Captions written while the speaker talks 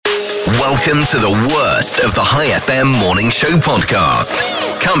Welcome to the worst of the High FM Morning Show podcast.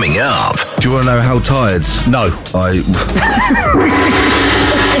 Coming up. Do you want to know how tired? No.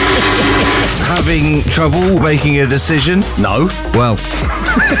 Having trouble making a decision? No. Well.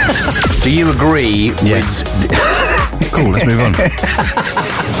 Do you agree? Yes. Cool, let's move on.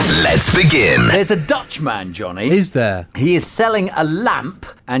 Let's begin. There's a Dutchman, Johnny. Is there? He is selling a lamp,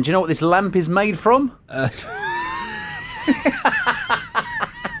 and do you know what this lamp is made from?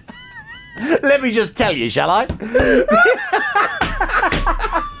 Let me just tell you, shall I?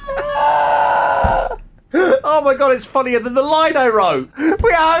 Oh my God, it's funnier than the line I wrote.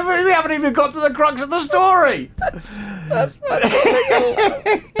 We haven't even got to the crux of the story.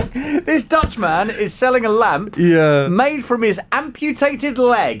 This Dutchman is selling a lamp made from his amputated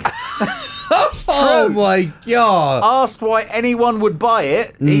leg. Oh my God. Asked why anyone would buy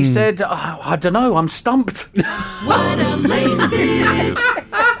it, he said, I don't know, I'm stumped. What a lame bitch.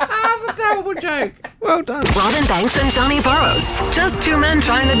 That's a terrible joke. Well done. Robin Banks and Johnny Burrows. Just two men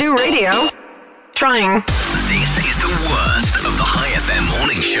trying to do radio. Trying. This is the worst of the High FM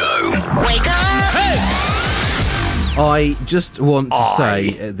Morning Show. Wake up! I just want to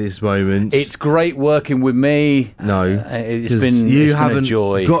say at this moment... It's great working with me. No, it's because been you a haven't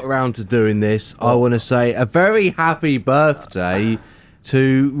joy. got round to doing this. I want to say a very happy birthday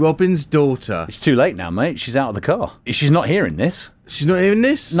to Robin's daughter. It's too late now, mate. She's out of the car. She's not hearing this. She's not hearing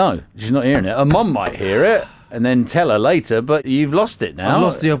this? No, she's not hearing it. Her mum might hear it and then tell her later, but you've lost it now. I've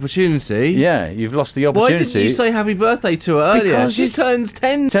lost the opportunity. Yeah, you've lost the Why opportunity. didn't you say happy birthday to her earlier? Because She turns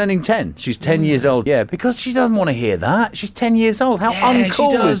 10. Turning 10. She's 10 years old. Yeah, because she doesn't want to hear that. She's 10 years old. How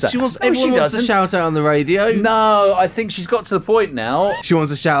uncool she does. is that? She wants, No, everyone she wants to doesn't. shout out on the radio. No, I think she's got to the point now. She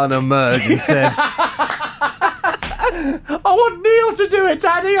wants to shout on her merge instead. I want Neil to do it,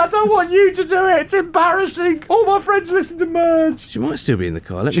 Daddy. I don't want you to do it. It's embarrassing. All my friends listen to Merge. She might still be in the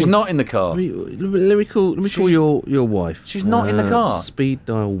car. She's not in the car. Let me call your wife. She's not in the car. Speed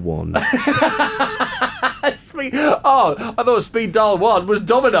dial 1. Oh, I thought speed dial 1 was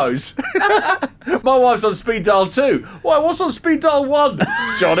Domino's. My wife's on speed dial 2. Why, what's on speed dial 1,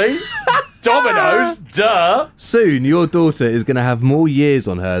 Johnny? Domino's, duh. Soon, your daughter is going to have more years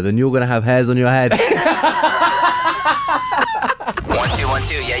on her than you're going to have hairs on your head. 1 2 1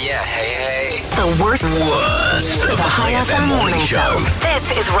 2, yeah, hey. The worst Worst of the High FM Morning Show.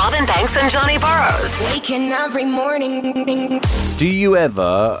 This is Robin Banks and Johnny Burrows. Waking every morning. Do you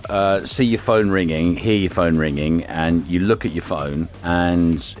ever see your phone ringing, hear your phone ringing, and you look at your phone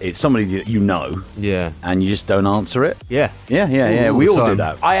and it's somebody that you know, Yeah. and you just don't answer it? Yeah. Yeah. All We the all do time.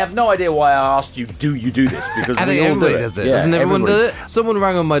 that. I have no idea why I asked you, do you do this? Because I we think all everybody do it. does it. Yeah, Doesn't everyone do everybody. it? Someone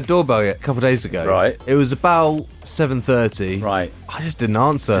rang on my doorbell a couple of days ago. Right. It was about 7:30. Right. I just didn't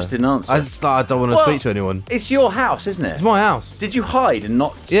answer. Just didn't answer. I just I don't want to Well, speak to anyone. It's your house, isn't it? It's my house. Did you hide and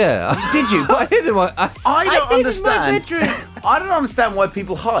not... Yeah. Did you? I hid in my... I don't hid understand. In my bedroom. I don't understand why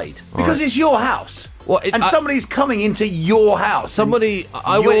people hide. Because Right. it's your house. Well, and somebody's coming into your house. I went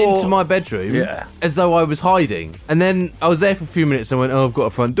into my bedroom Yeah. as though I was hiding. And then I was there for a few minutes and went, I've got a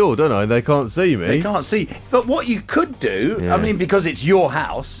front door, don't I? They can't see me. They can't see. But what you could do, Yeah. I mean, because it's your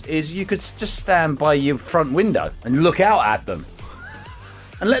house, is you could just stand by your front window and look out at them.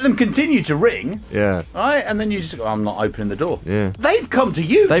 And let them continue to ring, Yeah. right? And then you just go, I'm not opening the door. Yeah. They've come to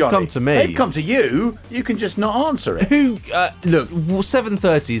you, They've Johnny. come to me. They've come to you. You can just not answer it. Look,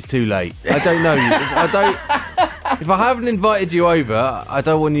 7:30 is too late. I don't know you. If I haven't invited you over, I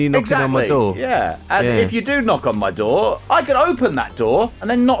don't want you knocking on my door. Yeah. And Yeah. if you do knock on my door, I could open that door and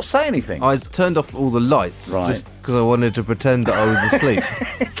then not say anything. I turned off all the lights Right. just because I wanted to pretend that I was asleep.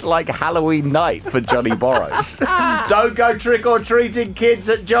 It's like Halloween night for Johnny Burrows. Don't go trick-or-treating, kids,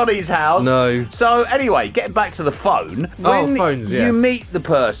 at Johnny's house. No. So anyway, getting back to the phone. When phones, you yes. meet the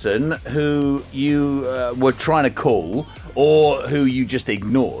person who you were trying to call or who you just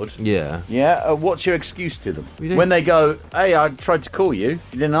ignored, Yeah. what's your excuse to them? don't- When they go, hey, I tried to call you,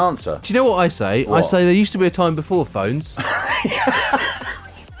 you didn't answer. Do you know what I say? I What? say there used to be a time before phones.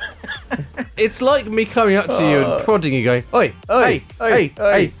 It's like me coming up to you and prodding you going, Oi, Oi, hey.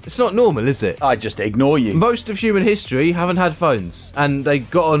 oi. It's not normal, is it? I just ignore you. Most of human history haven't had phones, and they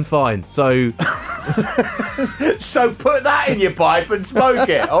got on fine. So, So put that in your pipe and smoke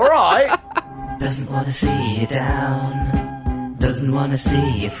it, all right? Doesn't wanna see you down. Doesn't wanna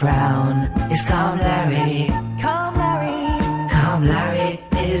see you frown. It's Calm Larry. Calm Larry. Calm Larry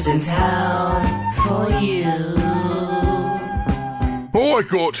is in town for you. I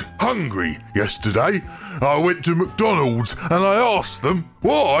got hungry yesterday. I went to McDonald's and I asked them,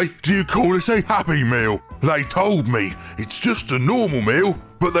 why do you call this a Happy Meal? They told me it's just a normal meal,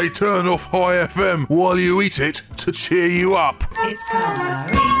 but they turn off High FM while you eat it to cheer you up. It's Calm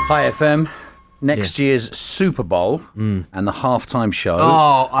Larry. Hi FM. Next year's Super Bowl and the halftime show.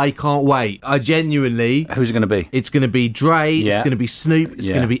 Oh, I can't wait. I genuinely... Who's it going to be? It's going to be Dre, Yeah. it's going to be Snoop, it's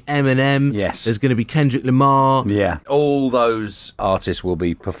Yeah. going to be Eminem. Yes. There's going to be Kendrick Lamar. Yeah. All those artists will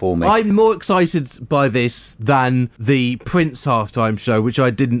be performing. I'm more excited by this than the Prince halftime show, which I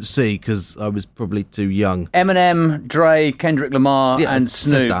didn't see because I was probably too young. Eminem, Dre, Kendrick Lamar, Yeah, and I said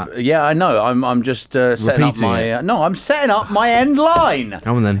Snoop. that. Yeah, I know. I'm just setting up Repeating my. it. No, I'm setting up my end line.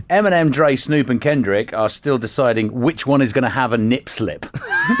 Come on then. Eminem, Dre, Snoop, and Kendrick are still deciding which one is going to have a nip slip.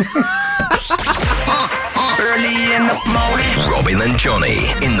 Early in the morning. Robin and Johnny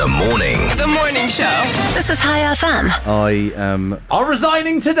in the morning. The morning show. This is High FM. I am... I'm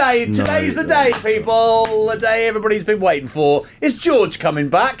resigning today. Today's the day, people. The day everybody's been waiting for. Is George coming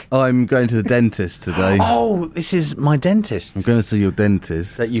back? I'm going to the dentist today. Oh, this is my dentist. I'm going to see your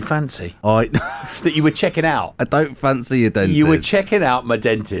dentist. That you fancy? I That you were checking out? I don't fancy your dentist. You were checking out my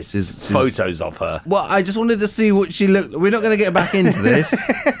dentist's She's- photos of her. Well, I just wanted to see what she looked... We're not going to get back into this.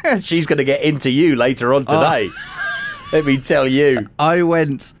 She's going to get into you later on today. Let me tell you. I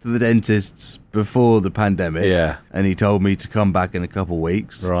went to the dentist's before the pandemic. Yeah. And he told me to come back in a couple of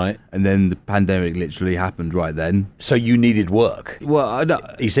weeks. Right. And then the pandemic literally happened right then. So you needed work. Well, I don't...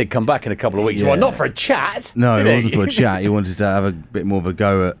 He said, come back in a couple of weeks. Yeah. Well, not for a chat. No, did it he? wasn't for a chat. He wanted to have a bit more of a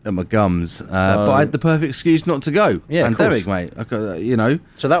go at my gums. But I had the perfect excuse not to go. Yeah, of pandemic, course. mate. I got, you know,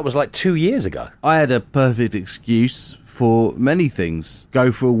 So that was like 2 years ago. I had a perfect excuse for many things.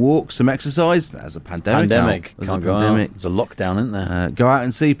 Go for a walk, some exercise. That's a pandemic. Pandemic. Now. Can't There's a go pandemic. out. There's a lockdown, isn't there? Go out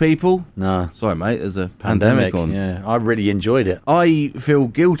and see people. No. Sorry, mate. There's a pandemic on. Yeah, I really enjoyed it. I feel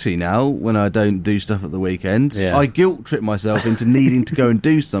guilty now when I don't do stuff at the weekend. Yeah. I guilt trip myself into needing to go and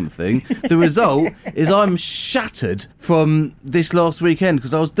do something. The result is I'm shattered from this last weekend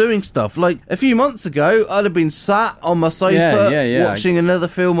because I was doing stuff. Like a few months ago, I'd have been sat on my sofa Yeah. watching another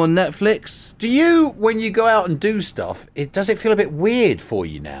film on Netflix. Do you, when you go out and do stuff, does it feel a bit weird for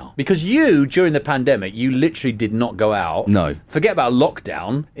you now? Because you, during the pandemic, you literally did not go out. No. Forget about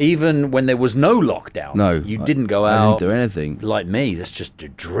lockdown. Even when there was no lockdown. No. You didn't go I out. didn't do anything. Like me, that's just a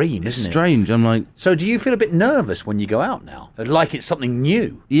dream, It's isn't it? strange. I'm like, So do you feel a bit nervous when you go out now? Like it's something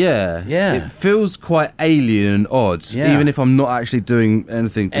new? yeah. Yeah. It feels quite alien and odd, Yeah. even if I'm not actually doing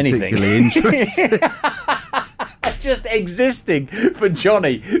anything particularly interesting. Just existing for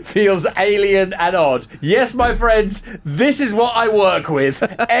Johnny feels alien and odd. Yes, my friends, this is what I work with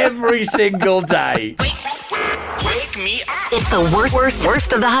every single day. Wake me up. It's the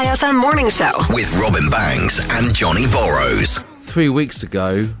worst of the High FM morning show. With Robin Banks and Johnny Borrows. 3 weeks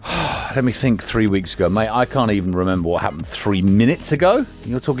ago, Let me think 3 weeks ago, mate. I can't even remember what happened 3 minutes ago.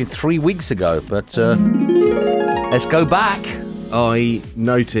 You're talking 3 weeks ago, but let's go back. I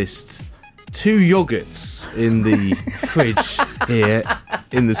noticed 2 yogurts in the fridge here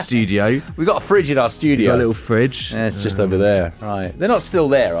in the studio. We've got a fridge in our studio. Got a little fridge. Yeah, it's just over there. Right. They're not still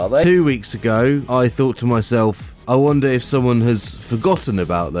there, are they? 2 weeks ago, I thought to myself, I wonder if someone has forgotten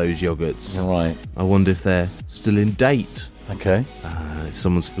about those yogurts. Right. I wonder if they're still in date. Okay. If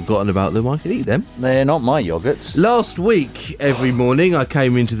someone's forgotten about them, I could eat them. They're not my yogurts. Last week, every morning, I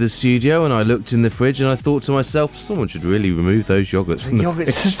came into the studio and I looked in the fridge and I thought to myself, someone should really remove those yogurts from the Yogurts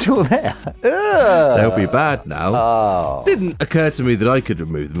are still there. They'll be bad now. Oh. Didn't occur to me that I could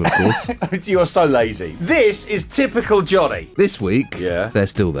remove them, of course. You're so lazy. This is typical Johnny. This week, Yeah. they're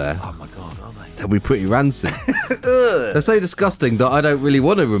still there. Oh my God, are they? They'll be pretty rancid. They're so disgusting that I don't really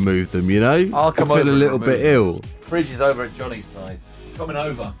want to remove them, you know? I'll come I feel over a and little remove bit them. ill. Fridge is over at Johnny's side. Coming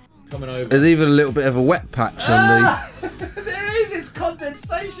over. There's even a little bit of a wet patch on There is. It's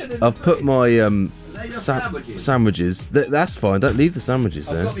condensation. the... I've put my your sandwiches? sandwiches. That's fine. Don't leave the sandwiches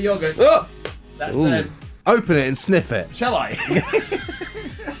there. the yogurt. Oh! That's Ooh. Open it and sniff it. Shall I?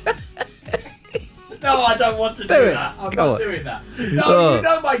 No, I don't want to do it. that. I'm Go not on. doing that. No, Oh. you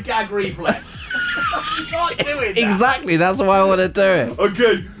know my gag reflex. I'm not doing that. Exactly. That's why I want to do it.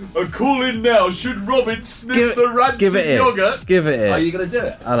 Okay, a call in now. Should Robin sniff the rancid give it in. yogurt? Give it in. Are you going to do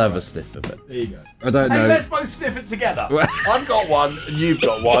it? I'll have a sniff of it. There you go. I don't Hey, know. let's both sniff it together. I've got one and you've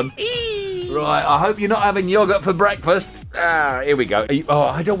got one. Right, I hope you're not having yogurt for breakfast. Here we go.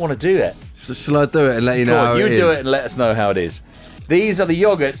 I don't want to do it. Shall I do it and let you know Go how on, you it do is? it and let us know how it is. These are the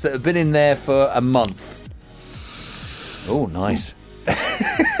yogurts that have been in there for a month. Oh, nice.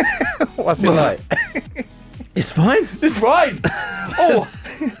 What's it like? It's fine. It's fine. Oh,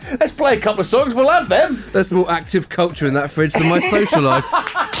 let's play a couple of songs. We'll have them. There's more active culture in that fridge than my social life.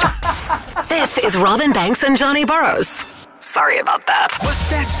 This is Robin Banks and Johnny Burrows. Sorry about that. What's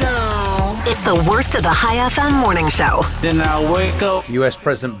that sound? It's the worst of the High FM morning show. Then I wake up. US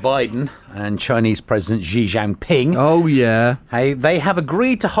President Biden and Chinese President Xi Jinping. Oh, yeah. Hey, they have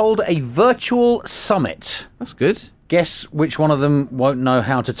agreed to hold a virtual summit. That's good. Guess which one of them won't know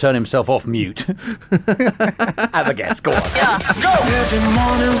how to turn himself off mute? Have a guess. Go on.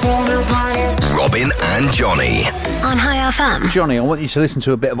 Robin and Johnny. On High FM. Johnny, I want you to listen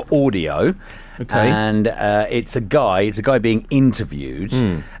to a bit of audio. Okay. And it's a guy being interviewed.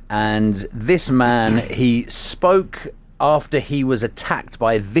 And this man, he spoke after he was attacked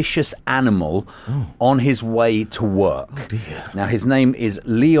by a vicious animal on his way to work. Oh, dear. Now, his name is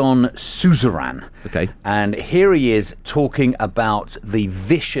Leon Suzerain. Okay. And here he is talking about the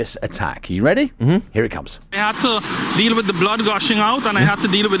vicious attack. Are you ready? Mm-hmm. Here it comes. I had to deal with the blood gushing out, and I had to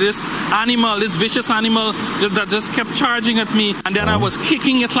deal with this animal, this vicious animal that just kept charging at me. And then I was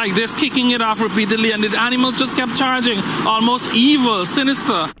kicking it like this, kicking it off repeatedly, and the animal just kept charging. Almost evil,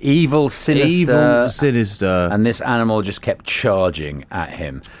 sinister. Evil, sinister. Evil, sinister. And this animal just kept charging at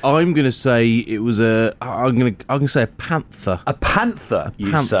him. I'm going to say it was I'm going to say a panther. A panther, you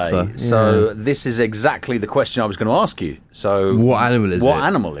panther, say. yeah. So this is exactly the question I was going to ask you. So what animal is it? What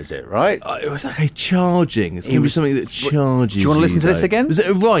animal is it, right? It was like a charging. It's going to be something that charges. Do you want to listen to this though. again? Was it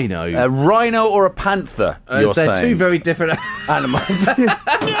a rhino? A rhino or a panther, you're they're saying? two very different animals.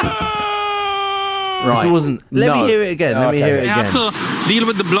 Right. It wasn't. Let me hear it again. Let me hear it again. I had to deal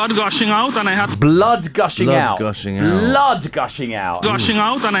with the blood gushing out, and I had blood gushing out. Gushing out. Blood gushing out. Gushing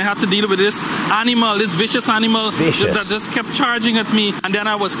out, and I had to deal with this animal, this vicious animal that just kept charging at me. And then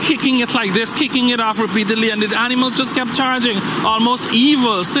I was kicking it like this, kicking it off repeatedly, and the animal just kept charging. Almost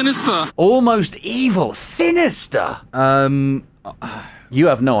evil, sinister. Almost evil, sinister. You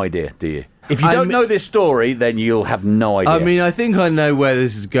have no idea, do you? If you don't know this story, then you'll have no idea. I mean, I think I know where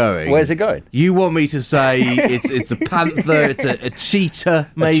this is going. Where's it going? You want me to say it's a panther, it's a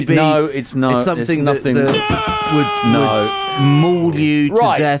cheetah, maybe? No, it's not. It's something it's that would maul you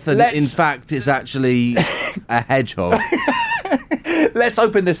to death, and in fact, it's actually a hedgehog. Let's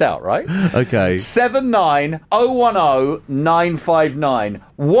open this out, right? Okay. 79010959.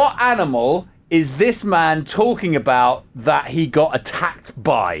 What animal is this man talking about that he got attacked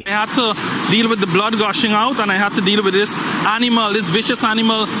by? I had to deal with the blood gushing out, and I had to deal with this animal, this vicious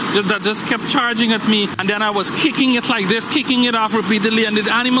animal that just kept charging at me. And then I was kicking it like this, kicking it off repeatedly, and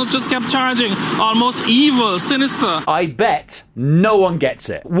the animal just kept charging. Almost evil, sinister. I bet no one gets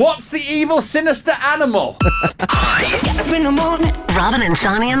it. What's the evil, sinister animal? Robin and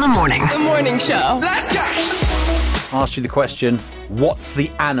Johnny in the morning. The morning show. Let's go. Asked you the question, what's the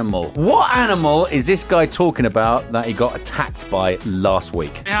animal? What animal is this guy talking about that he got attacked by last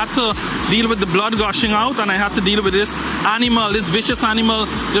week? I had to deal with the blood gushing out, and I had to deal with this animal, this vicious animal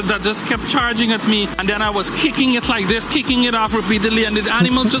that just kept charging at me. And then I was kicking it like this, kicking it off repeatedly, and the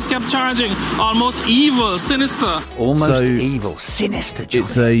animal just kept charging. Almost evil, sinister. Almost evil, sinister, Johnny.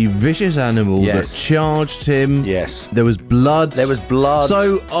 It's a vicious animal that charged him. Yes. There was blood. There was blood.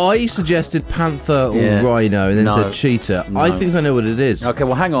 So I suggested panther or rhino, and then said cheetah. No. I think I know what it is. Okay,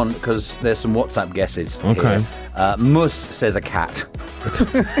 well, hang on, because there's some WhatsApp guesses. Okay. Here. Mus says a cat.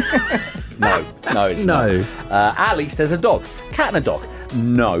 No, it's not. Ali says a dog. Cat and a dog.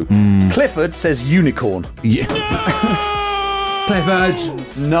 No. Clifford says unicorn. Yeah. Clifford.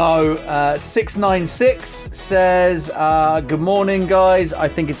 No. 696 says, good morning, guys. I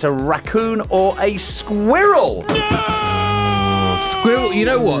think it's a raccoon or a squirrel. Squirrel, you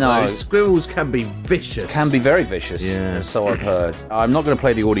know what, No. though? Squirrels can be vicious. Can be very vicious. Yeah. So I've heard. I'm not going to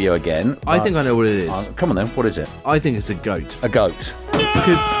play the audio again. I think I know what it is. Come on then, what is it? I think it's a goat. A goat.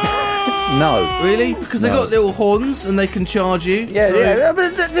 Because... No. Really? Because they've got little horns and they can charge you? Yeah,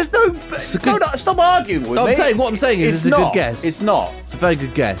 but there's no... Stop arguing with me. What I'm saying is it's a good guess. It's not. It's a very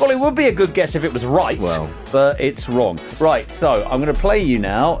good guess. Well, it would be a good guess if it was right. Well. But it's wrong. Right, so I'm going to play you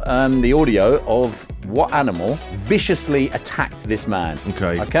now the audio of what animal viciously attacked this man.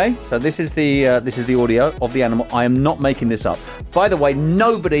 Okay, so this is the audio of the animal. I am not making this up. By the way,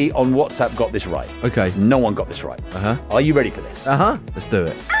 nobody on WhatsApp got this right. Okay. No one got this right. Are you ready for this? Let's do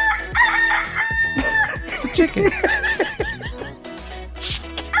it. It's a chicken.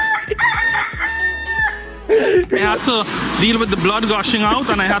 I had to deal with the blood gushing out,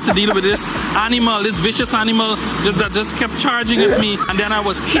 and I had to deal with this animal, this vicious animal that just kept charging at me. And then I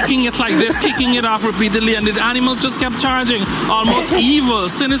was kicking it like this, kicking it off repeatedly, and the animal just kept charging. Almost evil,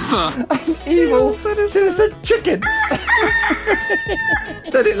 sinister. Evil, sinister chicken.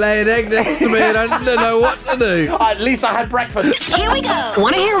 Then it lay an egg next to me and I didn't know what to do. At least I had breakfast. Here we go.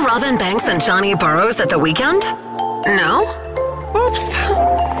 Want to hear Robin Banks and Johnny Burrows at the weekend? No? Oops.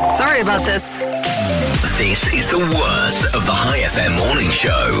 Sorry about this. This is the worst of the High FM morning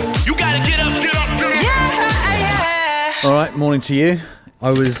show. You gotta get up, get up, get up. All right, morning to you. I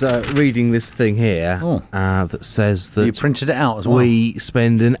was reading this thing here that says that You printed it out as well. we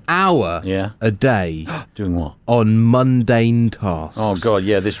spend an hour a day Doing what? on mundane tasks. Oh, God,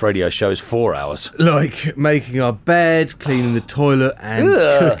 yeah, this radio show is 4 hours. Like making our bed, cleaning the toilet, and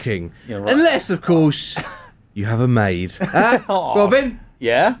cooking. You're right. Unless, of course, you have a maid. Robin?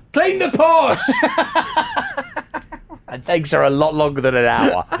 Yeah? Clean the Porsche! It takes her a lot longer than an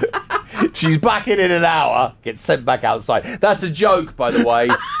hour. She's back in an hour, gets sent back outside. That's a joke, by the way.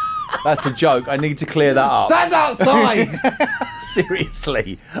 That's a joke. I need to clear that up. Stand outside!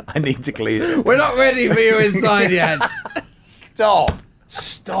 Seriously, I need to clear it. We're not ready for you inside yet.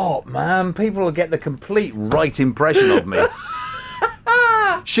 Stop, man. People will get the complete right impression of me.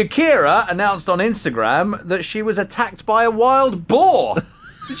 Shakira announced on Instagram that she was attacked by a wild boar.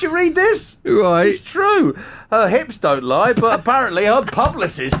 Did you read this? Right. It's true. Her hips don't lie, but apparently her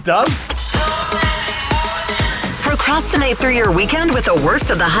publicist does. Procrastinate through your weekend with the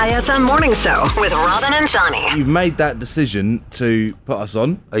worst of the High FM morning show with Robin and Johnny. You've made that decision to put us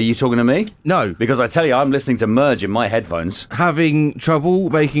on. Are you talking to me? No. Because I tell you, I'm listening to Merge in my headphones. Having trouble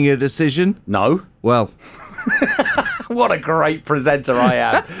making a decision? No. Well, What a great presenter I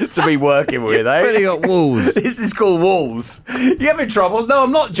am to be working with, eh? pretty got walls. This is called Walls. You having trouble? No,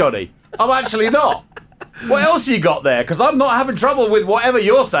 I'm not, Johnny. I'm actually not. What else you got there? Because I'm not having trouble with whatever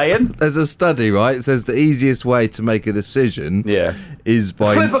you're saying. There's a study, right? It says the easiest way to make a decision is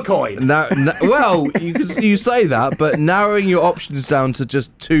by... Flip a coin. Well, you say that, but narrowing your options down to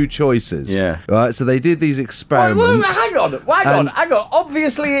just two choices. Yeah. Right, so they did these experiments. Hang on.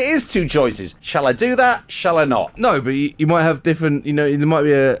 Obviously, it is two choices. Shall I do that? Shall I not? No, but you might have different... there might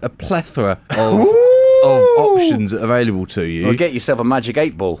be a plethora of options available to you. Well, get yourself a magic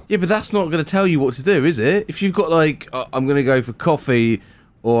 8 ball. Yeah, but that's not going to tell you what to do, is it? If you've got, I'm going to go for coffee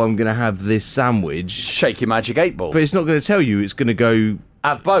or I'm going to have this sandwich. Shake your magic 8 ball. But it's not going to tell you. It's going to go...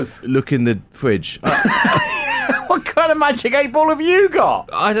 Have both. Look in the fridge. What kind of magic 8 ball have you got?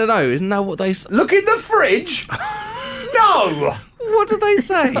 I don't know. Isn't that what they say? Look in the fridge? No! What do they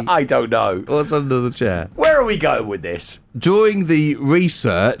say? I don't know. What's under the chair? Where are we going with this? During the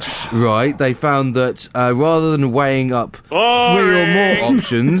research, right, they found that rather than weighing up 3 or more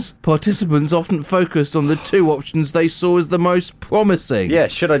options, participants often focused on the 2 options they saw as the most promising. Yeah,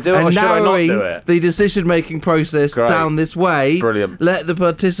 should I do it or should I not do it? The decision-making process down this way. Brilliant. Let the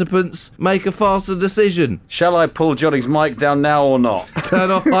participants make a faster decision. Shall I pull Johnny's mic down now or not? Turn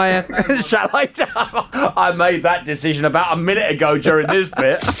off High FM. Shall I? I made that decision about a minute ago during this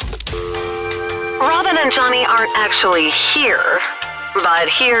bit. Robin and Johnny aren't actually here, but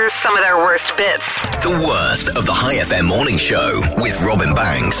here's some of their worst bits. The worst of the High FM morning show with Robin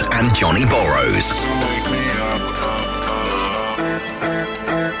Banks and Johnny Borrows.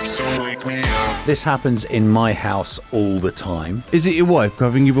 This happens in my house all the time. Is it your wife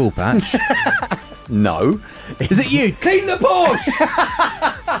covering your ball patch? No. Is it you? Clean the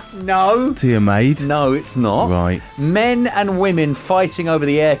Porsche! No. To your maid? No, it's not. Right. Men and women fighting over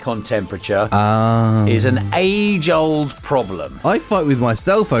the aircon temperature is an age-old problem. I fight with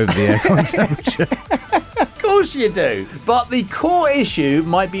myself over the aircon temperature. Of course you do. But the core issue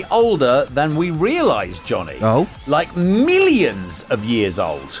might be older than we realise, Johnny. Oh? Like millions of years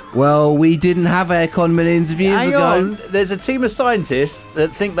old. Well, we didn't have aircon millions of years Hang ago. on. There's a team of scientists that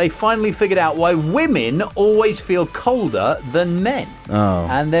think they finally figured out why women always feel colder than men. Oh.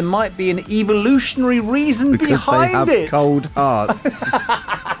 And there might be an evolutionary reason Because behind they have it. cold hearts.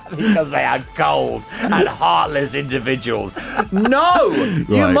 Because they are cold and heartless individuals. No!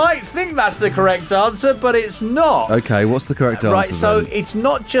 You Right. might think that's the correct answer, but it's not. Okay, what's the correct answer Right, so then? it's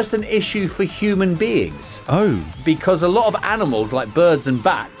not just an issue for human beings. Oh. Because a lot of animals, like birds and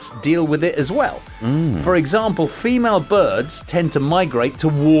bats, deal with it as well. For example, female birds tend to migrate to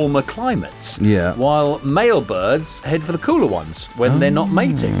warmer climates. Yeah. While male birds head for the cooler ones when they're not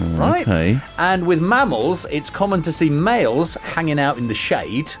mating, right? okay. And with mammals, it's common to see males hanging out in the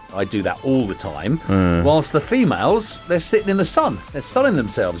shade. I do that all the time. Whilst the females, they're sitting in the sun. They're sunning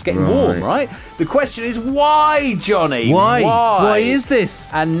themselves, getting warm, right? The question is, why, Johnny? Why? Why is this?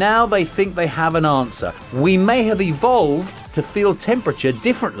 And now they think they have an answer. We may have evolved to feel temperature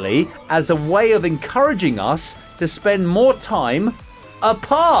differently as a way of encouraging us to spend more time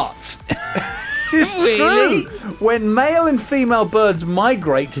apart. It's Really? true. When male and female birds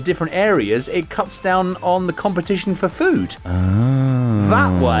migrate to different areas, it cuts down on the competition for food.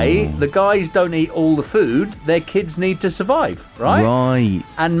 That way, the guys don't eat all the food their kids need to survive, right? Right.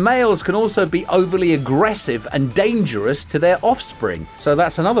 And males can also be overly aggressive and dangerous to their offspring. So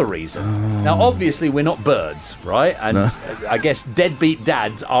that's another reason. Now, obviously, we're not birds, right? And I guess deadbeat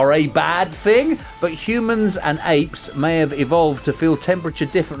dads are a bad thing, but humans and apes may have evolved to feel temperature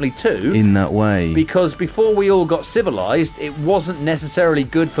differently too. In that way. Because before we all got civilized, it wasn't necessarily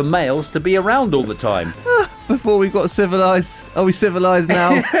good for males to be around all the time. Before we got civilized. Are we civilized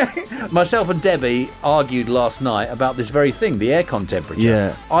now? Myself and Debbie argued last night about this very thing, the aircon temperature.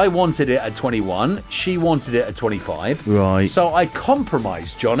 Yeah. I wanted it at 21. She wanted it at 25. Right. So I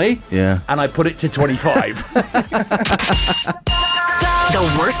compromised, Johnny. Yeah. And I put it to 25.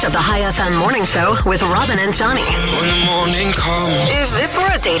 The worst of the High FM morning show with Robin and Johnny. When the morning comes. If this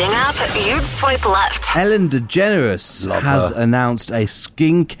were a dating app, you'd swipe left. Ellen DeGeneres has announced a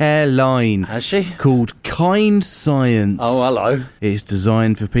skincare line. Has she? Called Kind Science. Oh, hello. It's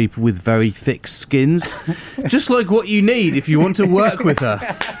designed for people with very thick skins. Just like what you need if you want to work with her.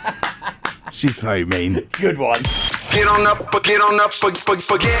 She's very mean. Good one. Get on up, forget.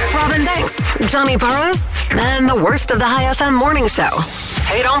 Robin Banks, Johnny Burrows, and the worst of the High FM morning show.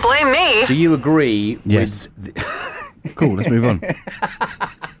 Hey, don't blame me. Do you agree Yes. with... Cool, let's move on.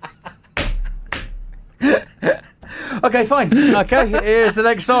 Okay, fine. Okay, here's the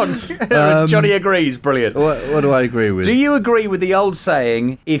next song. Johnny agrees. Brilliant. What do I agree with? Do you agree with the old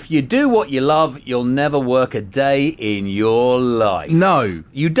saying, if you do what you love, you'll never work a day in your life? No.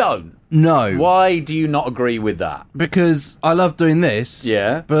 You don't? No. Why do you not agree with that? Because I love doing this.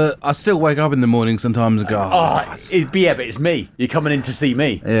 Yeah. But I still wake up in the morning sometimes and go, but it's me. You're coming in to see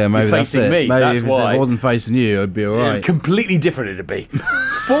me. Yeah, maybe You're that's facing it. me. Maybe That's if why. I wasn't facing you, I'd be all right. Completely different it'd be.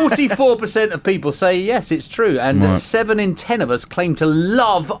 44% of people say yes, it's true, and Right. 7 in 10 of us claim to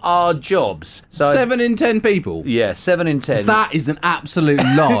love our jobs. So 7 in 10 people? Yeah, 7 in 10. That is an absolute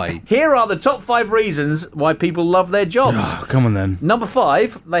lie. Here are the top 5 reasons why people love their jobs. Oh, come on then. Number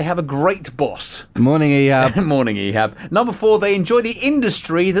 5, they have a great boss. Morning, Ehab. Morning, Ehab. Number 4, they enjoy the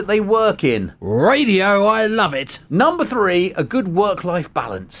industry that they work in. Radio, I love it. Number 3, a good work-life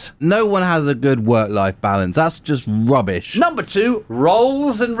balance. No one has a good work-life balance. That's just rubbish. Number 2,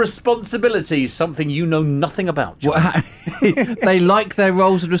 roles and responsibilities, something you know nothing about. John. They like their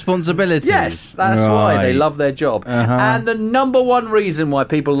roles and responsibilities. Yes, that's why they love their job. And the number 1 reason why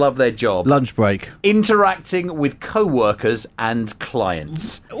people love their job: lunch break. Interacting with co-workers and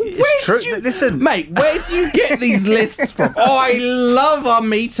clients. It's true. Listen, mate, where do you get these lists from? Oh, I love our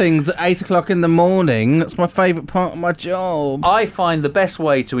meetings at 8 o'clock in the morning. That's my favourite part of my job. I find the best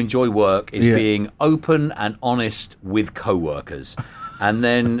way to enjoy work is being open and honest with co-workers. And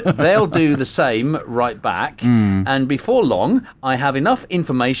then they'll do the same right back. And before long, I have enough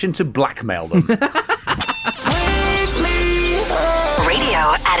information to blackmail them. Radio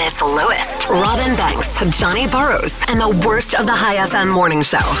at its lowest. Robin Banks, Johnny Burrows, and the worst of the High FM morning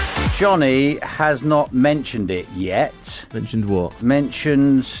show. Johnny has not mentioned it yet. Mentioned what?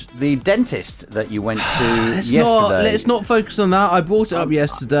 Mentioned the dentist that you went to yesterday. Let's not focus on that. I brought it up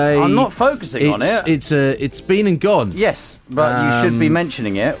yesterday. I'm not focusing on it. It's been and gone. Yes, but you should be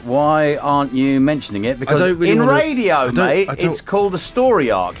mentioning it. Why aren't you mentioning it? Because radio, mate, it's called a story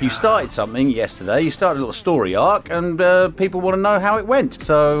arc. You started something yesterday. You started a little story arc, and people want to know how it went.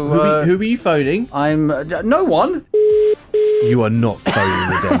 So who are you phoning? I'm no one. You are not phoning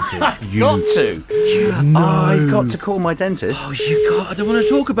the dentist. Got to. You know. I've got to call my dentist. Oh, you can't. I don't want to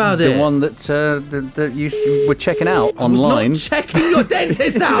talk about it. The one that you were checking out online. I was not checking your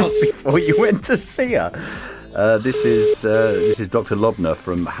dentist out before you went to see her. This is Dr. Lobner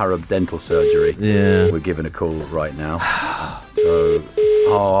from Harrob Dental Surgery. Yeah. We're giving a call right now. So,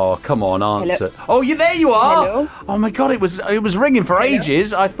 come on, answer. Hello? Oh, there you are. Hello? Oh my God, it was ringing for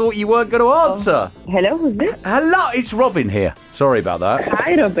ages. I thought you weren't going to answer. Hello, who's this? Hello, it's Robin here. Sorry about that.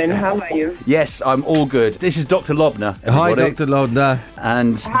 Hi, Robin. How are you? Yes, I'm all good. This is Dr. Lobner. Hi, everybody. Dr. Lobner.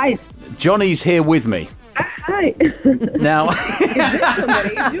 And Hi. Johnny's here with me. Hi. Now,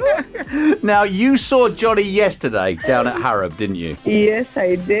 you? Now, you saw Johnny yesterday down at Harrob, didn't you? Yes,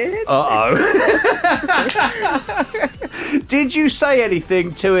 I did. Uh-oh. Did you say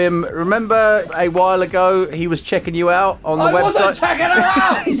anything to him? Remember a while ago he was checking you out on the website? I wasn't checking her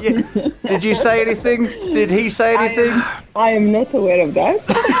out! Yeah. Did you say anything? Did he say anything? I am not aware of that.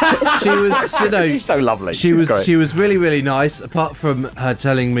 She was, she's so lovely. She was really, really nice, apart from her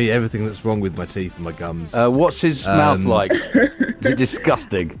telling me everything that's wrong with my teeth and my gums. What's his mouth like? Is it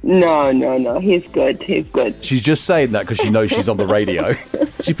disgusting? No. He's good. She's just saying that because she knows she's on the radio.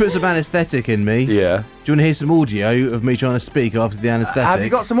 She put some anaesthetic in me. Yeah. Do you want to hear some audio of me trying to speak after the anaesthetic? Have you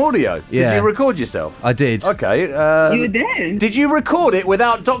got some audio? Yeah. Did you record yourself? I did. Okay. You did? Did you record it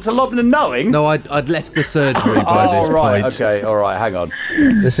without Dr. Lobner knowing? No, I'd left the surgery by this right. point. Okay, all right, hang on.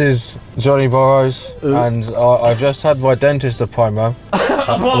 This is Johnny Burrows, and I've just had my dentist appointment.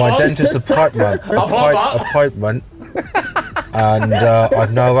 My dentist appointment. Appointment. And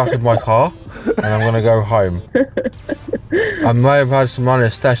I've now wrapped my car, and I'm going to go home. I may have had some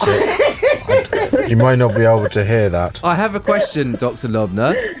anaesthetic. You might not be able to hear that. I have a question, Dr.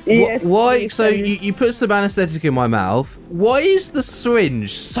 Lobner. Yes, Why? please, So you put some anaesthetic in my mouth. Why is the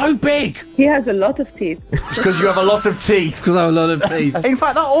syringe so big? He has a lot of teeth. It's because you have a lot of teeth. Because I have a lot of teeth. In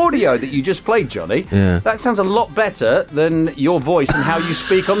fact, that audio that you just played, Johnny, that sounds a lot better than your voice and how you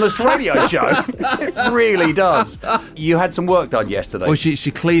speak on this radio show. It really does. You had some work done yesterday. Well,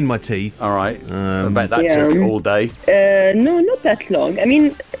 she cleaned my teeth. All right. I bet that took all day. No, not that long. I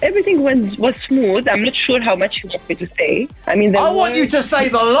mean, everything was smooth. I'm not sure how much you want me to say. I mean, I want you to say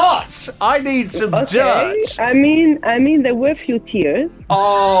the lot. I need some dirt. I mean, there were a few tears.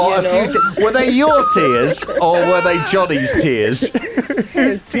 Oh, a few were they your tears or were they Johnny's tears?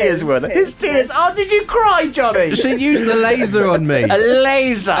 Whose tears were they? His tears. Oh, did you cry, Johnny? She used a laser on me. A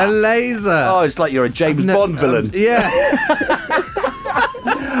laser. A laser. Oh, it's like you're a James Bond villain. Yes.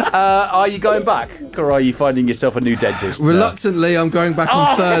 Are you going back, or are you finding yourself a new dentist? Reluctantly, I'm going back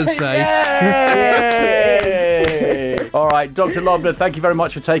on Thursday. Yay! All right, Dr. Lobner, thank you very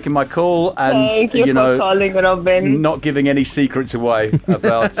much for taking my call and Thank you for calling, Robin. not giving any secrets away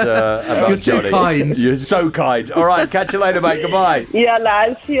about You're Johnny. too kind. You're so kind. All right, catch you later, mate. Goodbye. Yeah,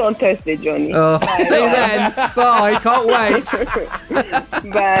 I'll see you on Thursday, Johnny. Bye. See you then. Bye. Can't wait.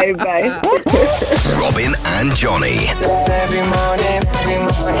 Bye. Robin and Johnny Every morning.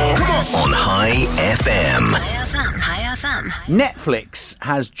 on High FM. High FM. Netflix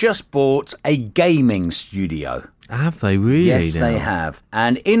has just bought a gaming studio. Have they really? Yes, they have.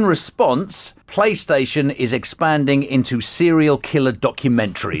 And in response, PlayStation is expanding into serial killer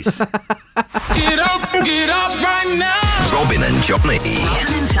documentaries. Get up right now. Robin and Johnny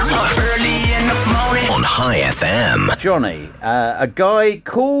Early in the morning. on High FM. Johnny, a guy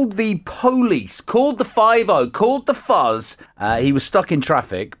called the police, called the 5-0, called the fuzz. He was stuck in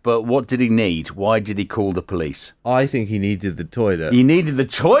traffic, but what did he need? Why did he call the police? I think he needed the toilet. He needed the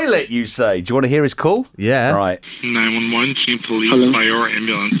toilet, you say? Do you want to hear his call? Yeah. Right. 911, need police, Hello? fire, or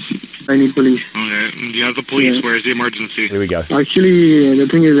ambulance. I need police. Okay, you have the police. Yeah. Where's the emergency? Here we go. Actually, the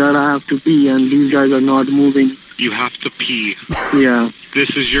thing is that I have to pee and these guys are not moving. You have to pee. Yeah. This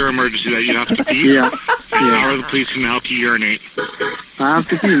is your emergency that you have to pee? Yeah. How are the police going to help you urinate? I have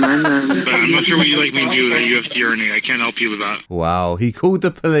to pee, man. But I'm not sure what you'd like me to do that you have to urinate. I can't help you with that. Wow, he called the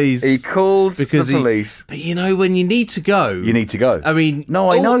police. He called the police. But you know, when you need to go... You need to go. I mean...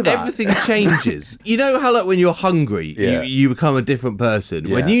 No, I know that. Everything changes. You know how, like, when you're hungry, Yeah. you become a different person.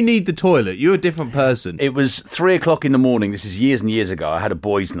 Yeah. When you need the toilet, you're a different person. It was 3 o'clock in the morning. This is years and years ago. I had a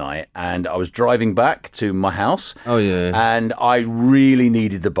boys' night and I was driving back to my house. Oh, yeah. And I really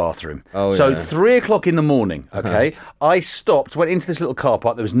needed the bathroom. Oh, so yeah. 3 o'clock in the morning, okay, I stopped, went into this little car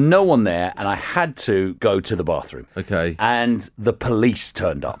park. There was no one there and I had to go to the bathroom. Okay. And the police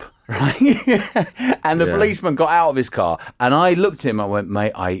turned up. Right? And the Yeah. policeman got out of his car and I looked at him, I went,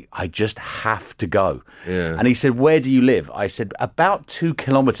 mate, I just have to go. Yeah. And he said, where do you live? I said, about 2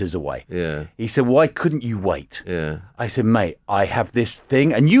 kilometres away. Yeah. He said, why couldn't you wait? Yeah. I said, mate, I have this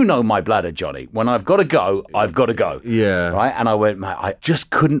thing, and you know my bladder, Johnny. When I've got to go, I've got to go. Yeah. Right? And I went, mate, I just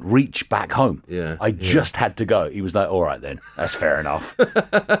couldn't reach back home. Yeah. I just had to go. He was like, all right then, that's fair enough.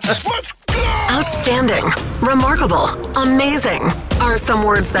 Outstanding. Remarkable. Amazing. Are some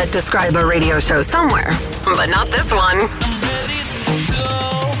words that describe a radio show somewhere, but not this one.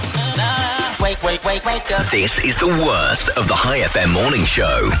 Wake up. This is the worst of the High FM morning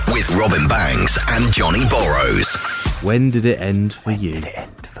show with Robin Banks and Johnny Borrows. When did it end for you? When did it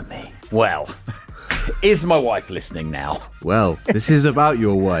end for me? Well, is my wife listening now? Well, this is about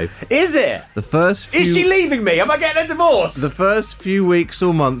your wife. Is it? The first few... Is she leaving me? Am I getting a divorce? The first few weeks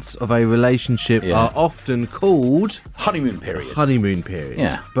or months of a relationship are often called... honeymoon period. Honeymoon period.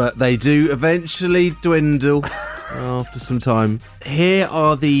 Yeah. But they do eventually dwindle after some time. Here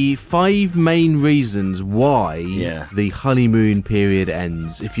are the 5 main reasons why the honeymoon period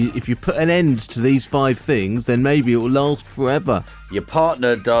ends. If you put an end to these 5 things, then maybe it will last forever. Your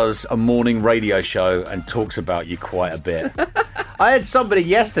partner does a morning radio show and talks about you quite a bit. I had somebody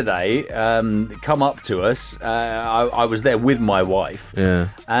yesterday come up to us. I was there with my wife. Yeah.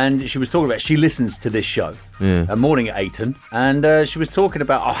 And she was talking about, she listens to this show. Yeah. Morning at Ayton. And she was talking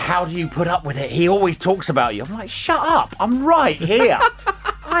about, how do you put up with it? He always talks about you. I'm like, shut up. I'm right here.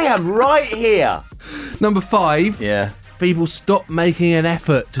 I am right here. Number 5. Yeah. People stop making an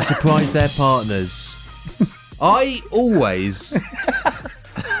effort to surprise their partners. I always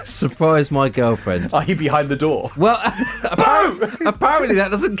surprise my girlfriend. Are you behind the door? Well, apparently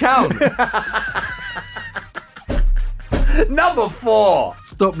that doesn't count. Number 4.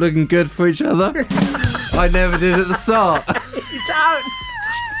 Stop looking good for each other. I never did at the start. You don't.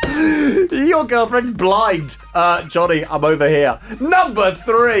 Your girlfriend's blind. Johnny, I'm over here. Number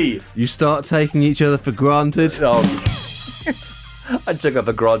 3. You start taking each other for granted. Oh. I took her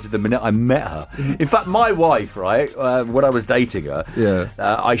for granted the minute I met her. In fact, my wife, right, when I was dating her,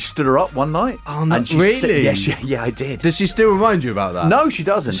 I stood her up one night. Oh, no, and she really? Yeah, I did. Does she still remind you about that? No, she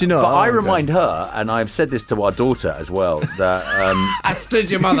doesn't. Does she not? But I okay. remind her, and I've said this to our daughter as well, that... I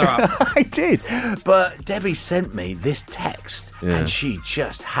stood your mother up. I did. But Debbie sent me this text, and she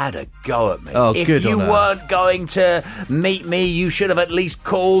just had a go at me. Oh, if good you on her. weren't going to meet me, you should have at least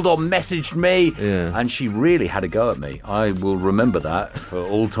called or messaged me. Yeah. And she really had a go at me. I will remember that for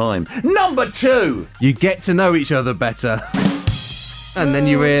all time. Number 2. You get to know each other better. And then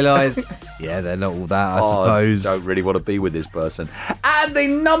you realise, yeah, they're not all that, I suppose. I don't really want to be with this person. And the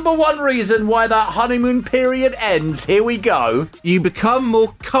number 1 reason why that honeymoon period ends, here we go. You become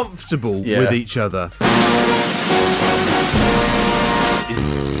more comfortable with each other.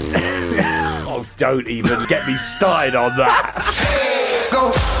 Oh, don't even get me started on that.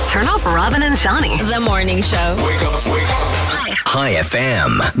 Go. Turn off Robin and Johnny. The morning show. Wake up. High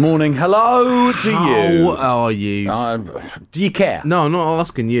FM. Morning. Hello to you. How are you? Do you care? No, I'm not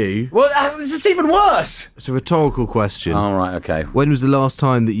asking you. Well, this is even worse. It's a rhetorical question. All right, okay. When was the last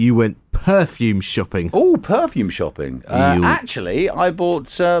time that you went perfume shopping? Oh, perfume shopping. Actually, I bought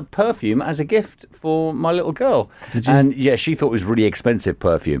perfume as a gift for my little girl. Did you? And yeah, she thought it was really expensive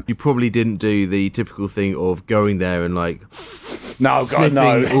perfume. You probably didn't do the typical thing of going there and like God, sniffing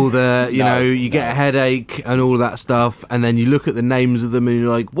no. all the, you get a headache and all that stuff, and then you look at the names of them and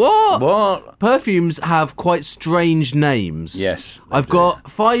you're like, what? Perfumes have quite strange names. Yes. I've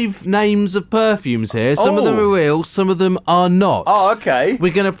got 5 names of perfumes here. Some of them are real, some of them are not. Oh, okay.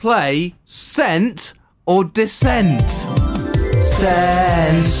 We're going to play Scent or Descent.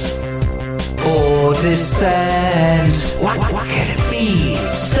 Scent or Descent. What could it be?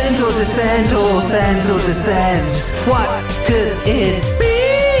 Scent or Descent or Scent or Descent. What could it be?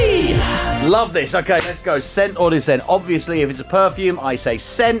 Love this. Okay, let's go. Scent or descent. Obviously, if it's a perfume, I say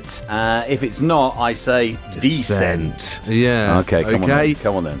scent. If it's not, I say descent. Yeah. Okay, come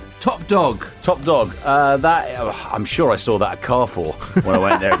on then. Top Dog. Top Dog. I'm sure I saw that at Carrefour when I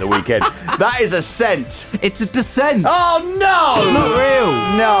went there at the weekend. That is a scent. It's a descent. Oh, no! It's not real.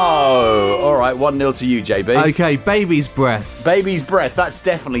 No. All right, 1-0 to you, JB. Okay, Baby's Breath. Baby's Breath. That's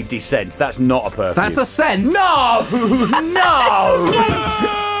definitely descent. That's not a perfume. That's a scent. No! No!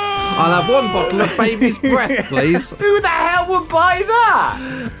 I'll have 1 bottle of Baby's Breath, please. Who the hell would buy that?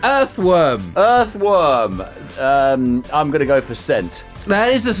 Earthworm. Earthworm. I'm going to go for scent.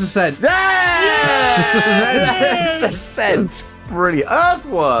 That is a scent. It's a scent. Brilliant.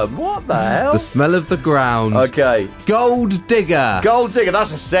 Earthworm. What the hell? The smell of the ground. Okay. Gold Digger. Gold Digger.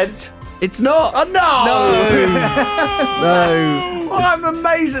 That's a scent. It's not. Oh, no. No. Well, I'm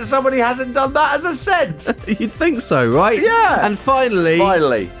amazed that somebody hasn't done that as a scent. You'd think so, right? Yeah. And finally,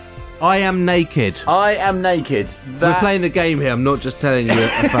 I Am Naked. I Am Naked. We're playing the game here. I'm not just telling you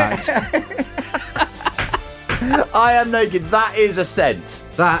a fact. I Am Naked. That is a scent.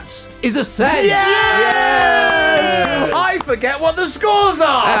 That is a scent. Yes! I forget what the scores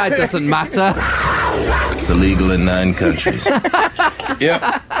are. It doesn't matter. It's illegal in 9 countries. Yep.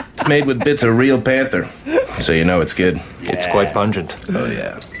 It's made with bits of real panther. So you know it's good. Yeah. It's quite pungent. Oh,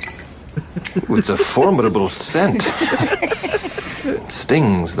 yeah. It's a formidable scent. It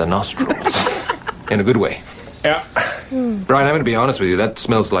stings the nostrils. In a good way. Yeah. Brian, I'm going to be honest with you. That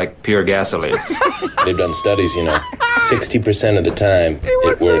smells like pure gasoline. They've done studies, 60% of the time,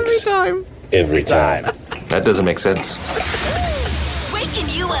 it works. Every time. That doesn't make sense. Waking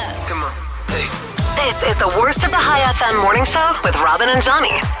you up. Come on. Hey. This is the worst of the High FM morning show with Robin and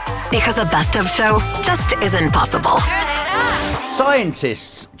Johnny. Because a best of show just isn't possible.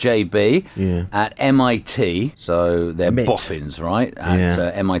 Scientists, JB, at MIT, so they're boffins, right?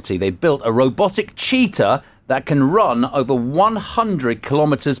 At MIT, they built a robotic cheetah that can run over 100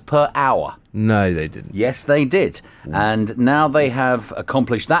 kilometers per hour. No, they didn't. Yes, they did. And now they have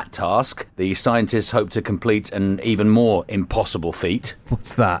accomplished that task. The scientists hope to complete an even more impossible feat.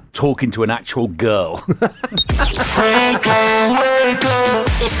 What's that? Talking to an actual girl. It's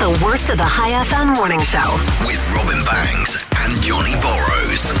the worst of the High FM morning show. With Robin Banks and Johnny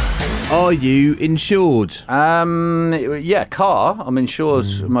Borrows. Are you insured? Yeah, car. I'm insured.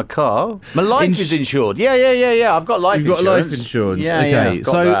 My car. My life is insured. Yeah. I've got life You've insurance. got life insurance. Yeah, okay. yeah, I've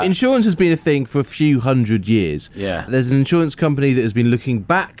got So that. insurance has been a thing for a few hundred years. Yeah. There's an insurance company that has been looking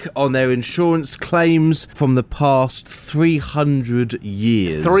back on their insurance claims from the past 300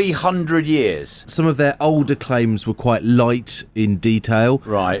 years. 300 years. Some of their older claims were quite light in detail.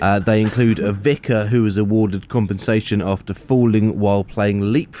 Right. They include a vicar who was awarded compensation after falling while playing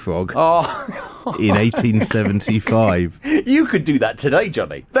leapfrog in 1875. You could do that today,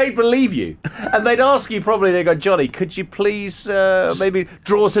 Johnny. They'd believe you. And they'd ask you probably, they go, Johnny, could you please maybe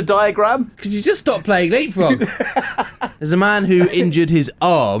draw us a diagram? Could you just stop playing leapfrog? There's a man who injured his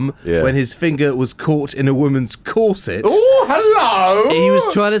arm when his finger was caught in a woman's corset. Oh, hello! He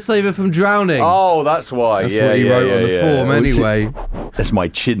was trying to save her from drowning. Oh, that's why. That's what he wrote on the form anyway. That's my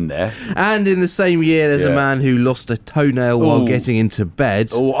chin there. And in the same year, there's a man who lost a toenail while getting into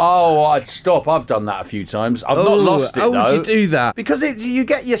bed. I'd stop. I've done that a few times. I've not lost it, How though. would you do that? Because you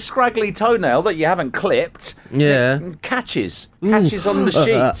get your scraggly toenail that you haven't clipped. Yeah. It catches on the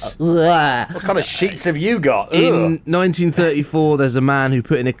sheets. What kind of sheets have you got? In 1934, there's a man who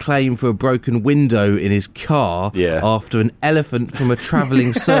put in a claim for a broken window in his car after an elephant from a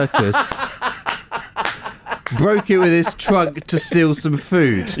travelling circus broke it with his trunk to steal some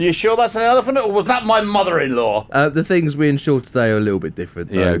food. Are you sure that's an elephant, or was that my mother-in-law? The things we insure today are a little bit different,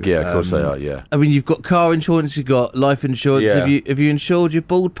 though. Yeah, of course they are, yeah. I mean, you've got car insurance, you've got life insurance. Yeah. Have you insured your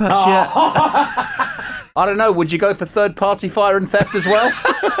bald patch yet? I don't know. Would you go for third-party fire and theft as well?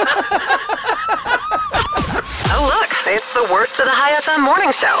 Oh, look, it's the worst of the High FM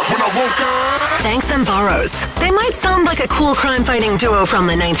morning show. Thanks and Borrows. They might sound like a cool crime-fighting duo from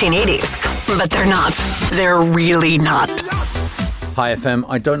the 1980s, but they're not. They're really not. Hi FM,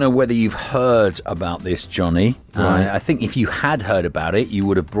 I don't know whether you've heard about this, Johnny. Right. I think if you had heard about it, you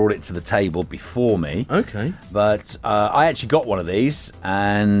would have brought it to the table before me. Okay. But I actually got one of these,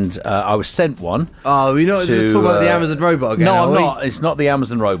 and I was sent one. Oh, you're not talking about the Amazon robot again, No, are I'm we? not. It's not the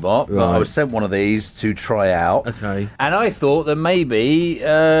Amazon robot, but I Right. was sent one of these to try out. Okay. And I thought that maybe,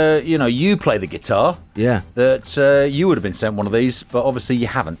 you play the guitar. Yeah. That you would have been sent one of these, but obviously you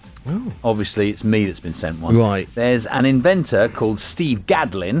haven't. Oh. Obviously, it's me that's been sent one. Right. There's an inventor called Steve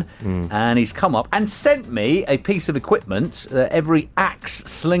Gadlin, and he's come up and sent me a piece of equipment that every axe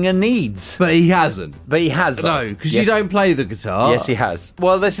slinger needs. But he hasn't. But he has, though. No, because you don't play the guitar. Yes, he has.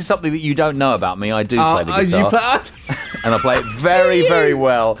 Well, this is something that you don't know about me. I do play the guitar. You play? And I play it very, very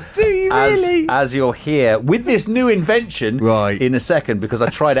well. Do you really? As you'll hear with this new invention in a second, because I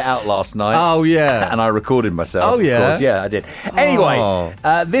tried it out last night. Oh, yeah. And I recorded myself. Oh, yeah? Of course. Yeah, I did. Anyway,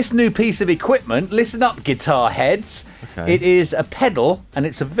 this new piece of equipment, listen up, guitar heads. Okay. It is a pedal, and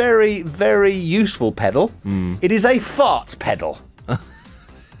it's a very, very useful pedal. It is a fart pedal.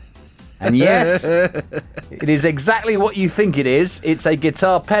 And yes, it is exactly what you think it is. It's a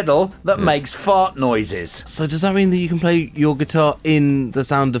guitar pedal that makes fart noises. So does that mean that you can play your guitar in the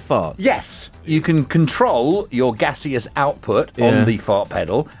sound of farts? Yes. You can control your gaseous output on the fart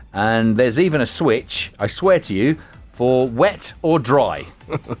pedal, and there's even a switch, I swear to you, for wet or dry.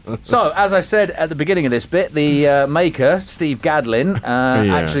 So, as I said at the beginning of this bit, the maker, Steve Gadlin,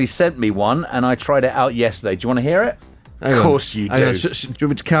 actually sent me one, and I tried it out yesterday. Do you want to hear it? Hang of on. course you do. Hang on. Do you want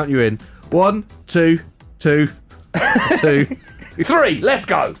me to count you in? 1, 2, 2, 2, 3. Let's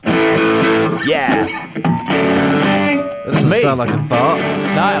go. Yeah. That doesn't me. sound like a fart.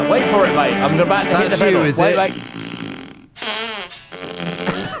 No, wait for it, mate. I'm about to hit the That's you, pedal. is Wait, it? wait.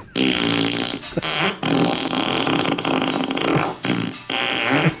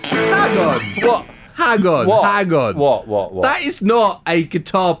 Hang on. What? Hang on. What? Hang on. What? That is not a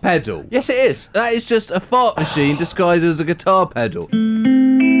guitar pedal. Yes, it is. That is just a fart machine disguised as a guitar pedal.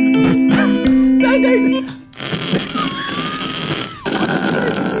 No, don't.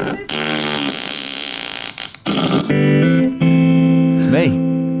 It's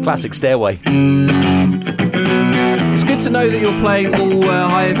me. Classic Stairway. It's good to know that you're playing all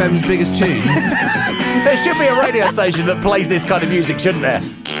High FM's biggest tunes. There should be a radio station that plays this kind of music, shouldn't there?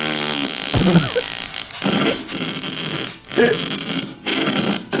 A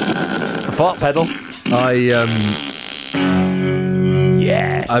fart pedal.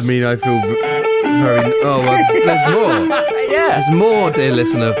 Yes. I mean, I feel very. Oh, well, there's more. Yeah. There's more, dear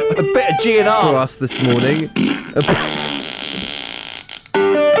listener. A bit of GNR for us this morning.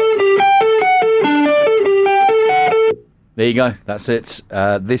 There you go. That's it.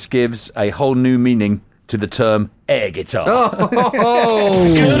 This gives a whole new meaning to the term air guitar. Oh.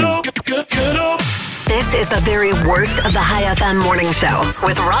 This This is the very worst of the High FM morning show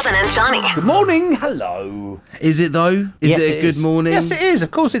with Robin and Johnny. Good morning. Hello. Is it though? Is it a good morning? Yes, it is.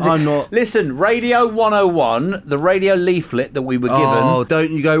 Of course it is. I'm not. Listen, Radio 101, the radio leaflet that we were given. Oh,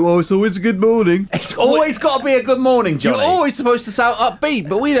 don't you go, it's always a good morning. It's always got to be a good morning, Johnny. You're always supposed to sound upbeat,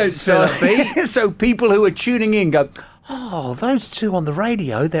 but we don't sound upbeat. So people who are tuning in go, those two on the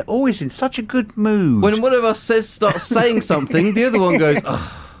radio, they're always in such a good mood. When one of us starts saying something, the other one goes,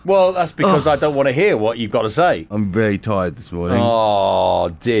 Well, that's because I don't want to hear what you've got to say. I'm very tired this morning. Oh,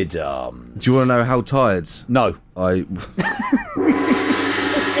 Do you want to know how tired? No.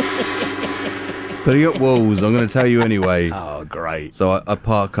 Putting up walls, I'm going to tell you anyway. Oh, great. So I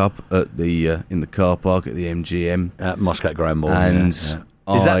park up at the in the car park at the MGM. At Muscat Grand Mall. And... Yeah.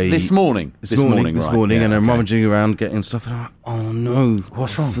 Is that this morning? This morning, yeah, and I'm rummaging around getting stuff, and I'm like, oh no,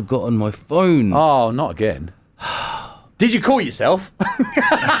 what's wrong? I've forgotten my phone. Oh, not again. Did you call yourself?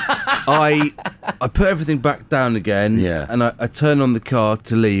 I put everything back down again, and I turn on the car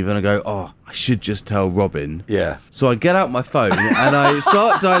to leave, and I go, I should just tell Robin. Yeah. So I get out my phone, and I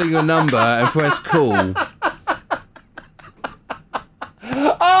start dialing your number and press call.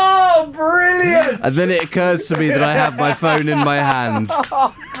 Oh, brilliant! And then it occurs to me that I have my phone in my hand.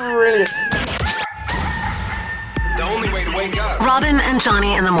 Oh, brilliant. The only way to wake up. Robin and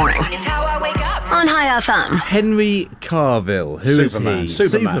Johnny in the morning. It's how I wake up. On High FM. Henry Cavill, who is Superman. he?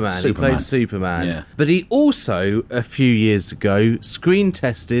 Superman. He played Superman. Yeah. But he also, a few years ago, screen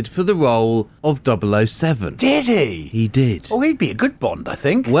tested for the role of 007. Did he? He did. Oh, he'd be a good Bond, I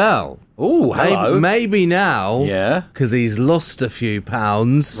think. Well... Oh, hello. Maybe now. Yeah. Because he's lost a few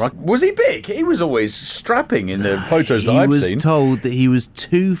pounds. Right. Was he big? He was always strapping in the photos that I've seen. He was told that he was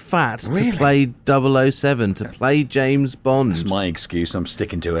too fat to play 007, to play James Bond. That's my excuse. I'm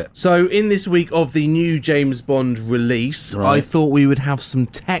sticking to it. So, in this week of the new James Bond release, I thought we would have some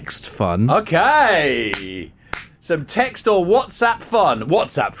text fun. Okay. Some text or WhatsApp fun.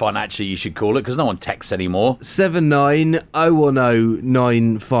 WhatsApp fun, actually, you should call it, because no one texts anymore.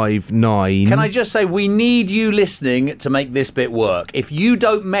 79010959. Can I just say, we need you listening to make this bit work. If you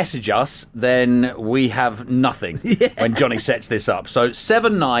don't message us, then we have nothing when Johnny sets this up. So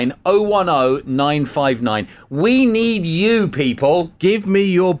 79010959. We need you, people. Give me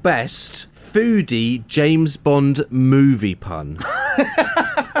your best foodie James Bond movie pun.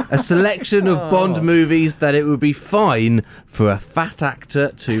 A selection of Bond movies that it would be fine for a fat actor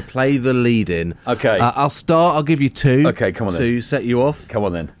to play the lead in. Okay. I'll start. I'll give you two. Okay, come on then. To set you off. Come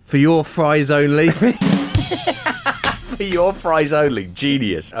on then. For your fries only. For your fries only.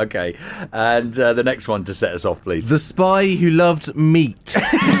 Genius. Okay. And the next one to set us off, please. The Spy Who Loved Meat.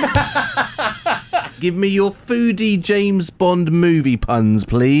 Give me your foodie James Bond movie puns,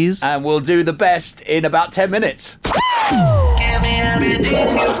 please. And we'll do the best in about 10 minutes. Give me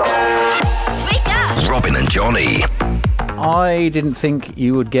everything you've got. Wake up. Robin and Johnny. I didn't think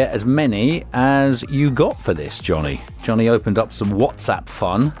you would get as many as you got for this, Johnny. Johnny opened up some WhatsApp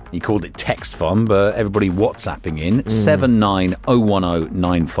fun. He called it text fun, but everybody WhatsApping in.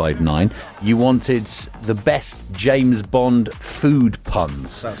 79010959. You wanted the best James Bond food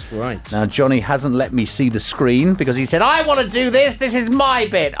puns. That's right. Now, Johnny hasn't let me see the screen because he said, I want to do this. This is my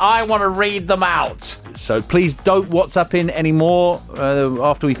bit. I want to read them out. So please don't WhatsApp in anymore.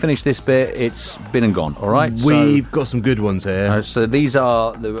 After we finish this bit, it's been and gone, all right? We've got some good ones here. So these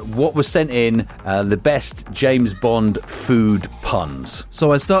are what was sent in, the best James Bond food puns.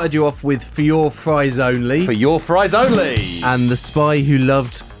 So I started you off with For Your Fries Only. For Your Fries Only. And The Spy Who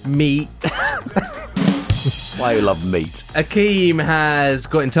Loved Meat. Why you love meat. Akeem has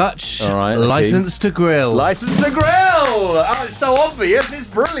got in touch. All right. License to Grill. License to Grill. Oh, it's so obvious. It's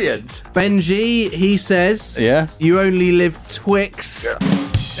brilliant. Benji, he says, you only live Twix.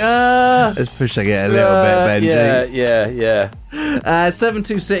 Let's push it a little bit, Benji. Yeah.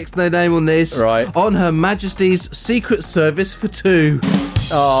 726, no name on this. Right. On Her Majesty's Secret Service for 2.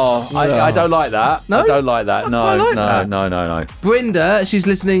 I don't like that. No? I don't like that. No. No. Brenda, she's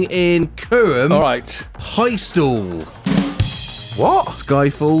listening in Curram. All right. Highstall. What?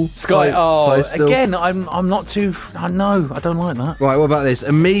 Skyfall. Highstall. Again, I'm not too... No, I don't like that. Right, what about this?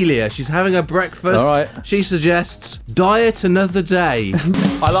 Amelia, she's having her breakfast. All right. She suggests Diet Another Day.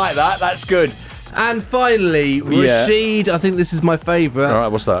 I like that. That's good. And finally, Rashid, I think this is my favourite. All right,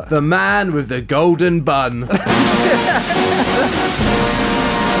 what's that? The Man with the Golden Bun.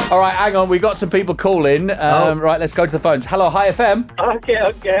 All right, hang on. We got some people calling. Right, let's go to the phones. Hello, Hi FM.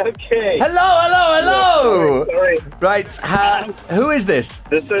 Okay. Hello. Sorry. Right, who is this?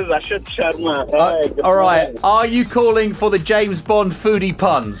 This is Ashit Sharma. All right. Are you calling for the James Bond foodie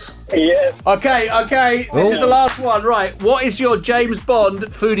puns? Yes. Okay. This is the last one. Right. What is your James Bond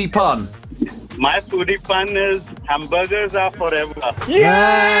foodie pun? My foodie pun is hamburgers are forever.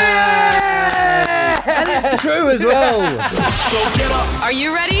 And it's true as well. So get up. Are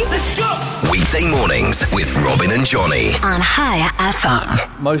you ready? Let's go. Weekday mornings with Robin and Johnny. On High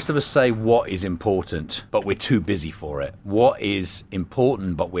FM. Most of us say what is important, but we're too busy for it. What is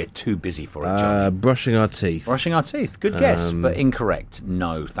important, but we're too busy for it, Johnny? Brushing our teeth. Brushing our teeth. Good guess, but incorrect.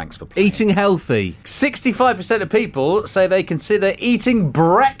 No, thanks for playing. Eating healthy. 65% of people say they consider eating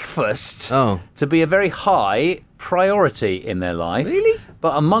breakfast to be a very high priority in their life. Really?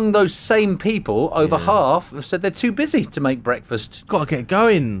 But among those same people, over half have said they're too busy to make breakfast. Got to get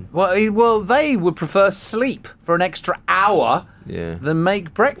going. Well, they would prefer sleep for an extra hour than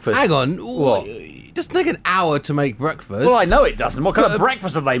make breakfast. Hang on. What? It doesn't take an hour to make breakfast. Well, I know it doesn't. What kind of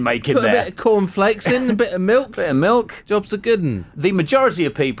breakfast are they making Put there? a bit of cornflakes in, a bit of milk. Bit of milk. Job's a good one. The majority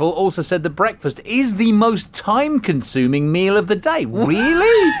of people also said that breakfast is the most time-consuming meal of the day.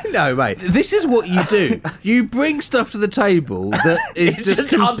 Really? No, mate. This is what you do. You bring stuff to the table that is just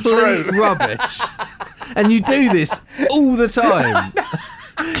complete rubbish. And you do this all the time.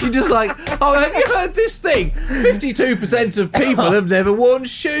 You're just like, oh, have you heard this thing? 52% of people have never worn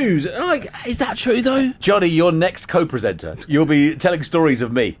shoes. And I'm like, is that true, though? Johnny, your next co-presenter. You'll be telling stories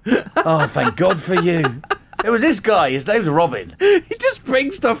of me. Oh, thank God for you. It was this guy. His name's Robin. He just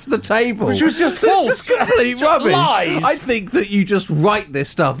brings stuff to the table. Which was just false. It's just complete rubbish. Lies. I think that you just write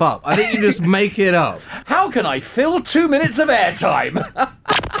this stuff up. I think you just make it up. How can I fill 2 minutes of airtime?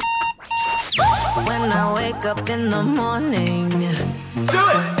 When I wake up in the morning. Do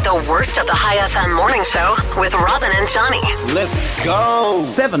it! The worst of the High FM morning show with Robin and Johnny. Let's go!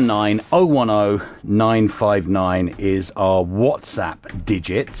 790100959 is our WhatsApp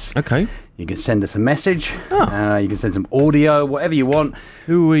digits. Okay. You can send us a message. You can send some audio, whatever you want.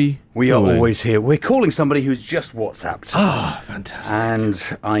 Who are we? We are always here. We're calling somebody who's just WhatsApped. Ah, fantastic.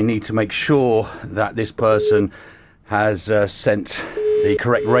 And I need to make sure that this person has sent the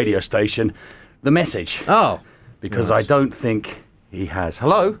correct radio station the message. Oh. Because I don't think he has.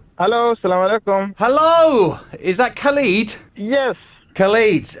 Hello? Hello, Assalamu alaikum. Hello! Is that Khalid? Yes.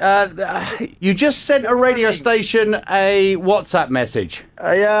 Khalid, you just sent a radio station a WhatsApp message.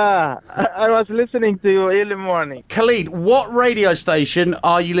 Yeah, I was listening to you early morning. Khalid, what radio station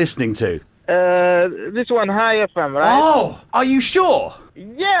are you listening to? This one, High FM, right? Oh, are you sure?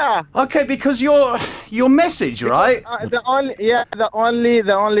 Yeah. Okay, because your message, right? The only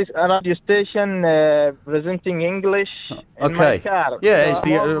radio station presenting English in my car. Yeah, it's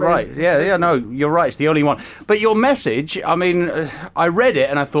the right. Yeah, no, you're right. It's the only one. But your message, I mean, I read it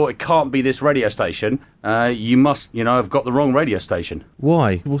and I thought it can't be this radio station. You must, have got the wrong radio station.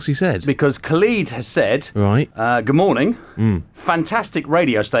 Why? What's he said? Because Khalid has said, right. Good morning. Fantastic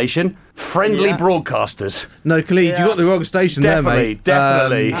radio station. Friendly broadcasters. No, Khalid, you got the wrong station there, mate. Definitely.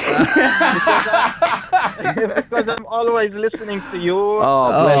 Because I'm always listening to you.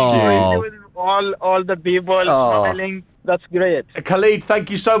 Oh, bless you. With all the people smiling. That's great. Khalid, thank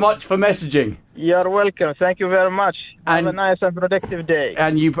you so much for messaging. You're welcome. Thank you very much. Have a nice and productive day.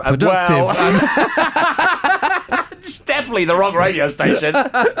 And you... Productive. It's definitely the wrong radio station.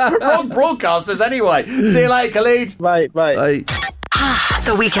 Wrong broadcasters anyway. See you later, Khalid. Bye.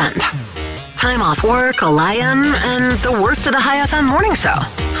 The weekend. Time off work, a lie-in, and the worst of the High FM morning show.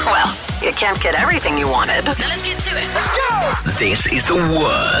 Well, you can't get everything you wanted. Now let's get to it. Let's go! This is the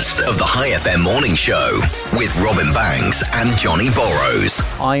worst of the High FM morning show with Robin Banks and Johnny Borrows.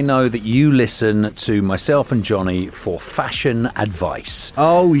 I know that you listen to myself and Johnny for fashion advice.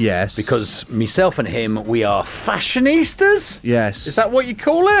 Oh, yes. Because myself and him, we are fashionistas? Yes. Is that what you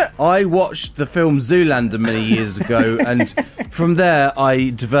call it? I watched the film Zoolander many years ago, and from there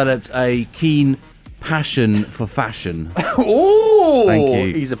I developed a keen passion for fashion. Ooh! Thank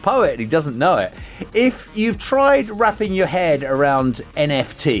you. He's a poet. He doesn't know it. If you've tried wrapping your head around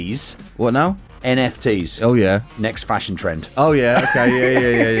NFTs... What now? NFTs. Oh, yeah. Next fashion trend. Oh, yeah.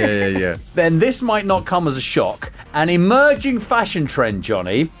 Okay. Yeah. Then this might not come as a shock. An emerging fashion trend,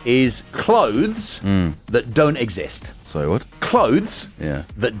 Johnny, is clothes that don't exist. Sorry, what? Clothes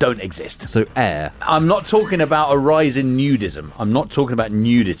that don't exist. So air. I'm not talking about a rise in nudism. I'm not talking about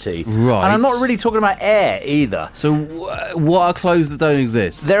nudity. Right. And I'm not really talking about air either. So what are clothes that don't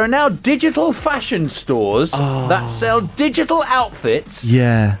exist? There are now digital fashion stores that sell digital outfits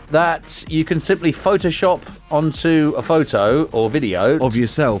that you can simply Photoshop onto a photo or video. Of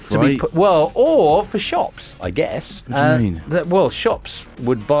yourself, right? Or for shops, I guess. What do you mean? Shops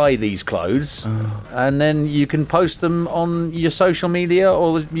would buy these clothes and then you can post them on your social media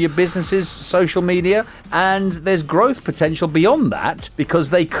or your business's social media, and there's growth potential beyond that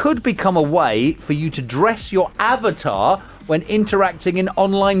because they could become a way for you to dress your avatar when interacting in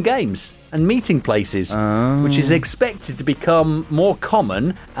online games. and meeting places, which is expected to become more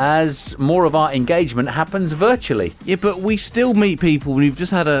common as more of our engagement happens virtually. Yeah, but we still meet people. We've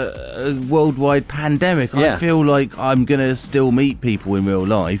just had a worldwide pandemic. Yeah. I feel like I'm going to still meet people in real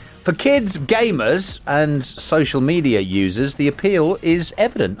life. For kids, gamers, and social media users, the appeal is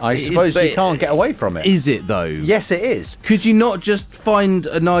evident. I suppose you can't get away from it. Is it, though? Yes, it is. Could you not just find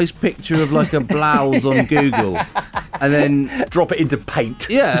a nice picture of, like, a blouse on Google and then... drop it into Paint?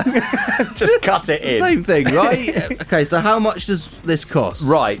 Yeah. Just cut it in. Same thing, right? Okay, so how much does this cost?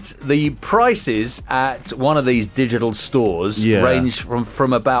 Right. The prices at one of these digital stores range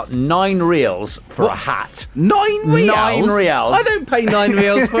from about 9 reals for a hat. 9 reals? 9 reals. I don't pay 9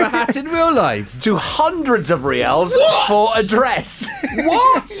 reals for a hat in real life. To hundreds of reals for a dress.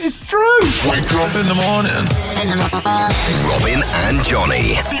 What? It's true. Wake up in the morning. Robin and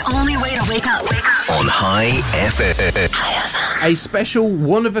Johnny The only way to wake up. on High FM. A special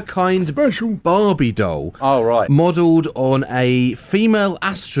one-of-a-kind Barbie doll. Oh, right. Modelled on a female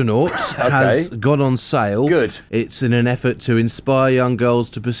astronaut has gone on sale. Good. It's in an effort to inspire young girls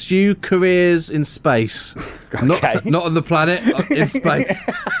to pursue careers in space. Not on the planet, in space.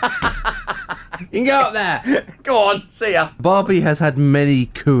 You can go up there. Go on, see ya. Barbie has had many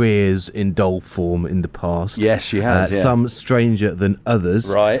careers in doll form in the past. Yes, she has, yeah. Some stranger than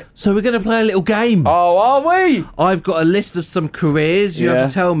others. Right. So we're going to play a little game. Oh, are we? I've got a list of some careers. You have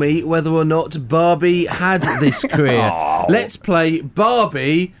to tell me whether or not Barbie had this career. Oh. Let's play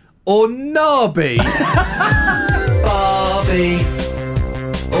Barbie or Narby. Barbie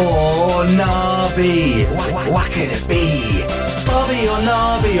or Narby? What could it be? Barbie or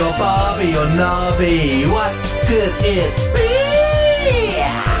Narby or Barbie or Narby? What could it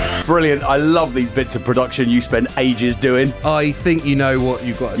be? Brilliant. I love these bits of production you spend ages doing. I think you know what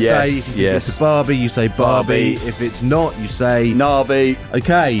you've got to Yes, say. If yes. it's a Barbie, you say Barbie. Barbie. If it's not, you say... Narby.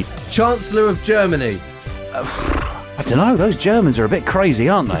 Okay. Chancellor of Germany. I don't know. Those Germans are a bit crazy,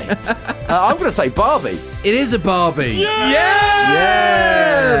 aren't they? I'm going to say Barbie. It is a Barbie. Yes!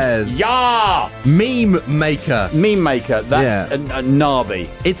 Yes! Yeah! Meme maker. Meme maker. That's a Narby.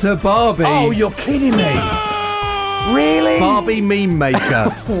 It's a Barbie. Oh, you're kidding me. Really? Barbie meme maker.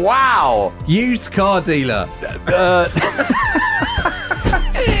 Wow. Used car dealer.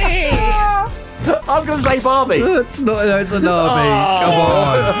 I'm going to say Barbie. It's not. No, it's a Narby.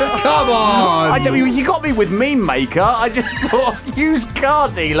 Oh. Come on. I tell you got me with meme maker. I just thought used car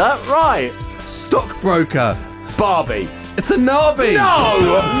dealer. Right. Stockbroker. Barbie. It's a Narby. No.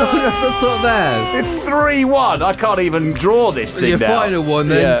 That's not there. It's 3-1. I can't even draw this thing Your down. final one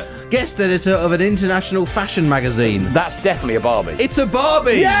then. Yeah. Guest editor of an international fashion magazine. That's definitely a Barbie. It's a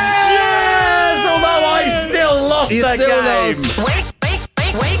Barbie. Yes! Although I still lost You the still game. lost.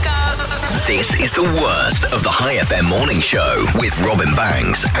 Wake up. This is the worst of the High FM morning show with Robin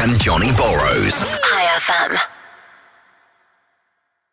Banks and Johnny Borrows. High FM.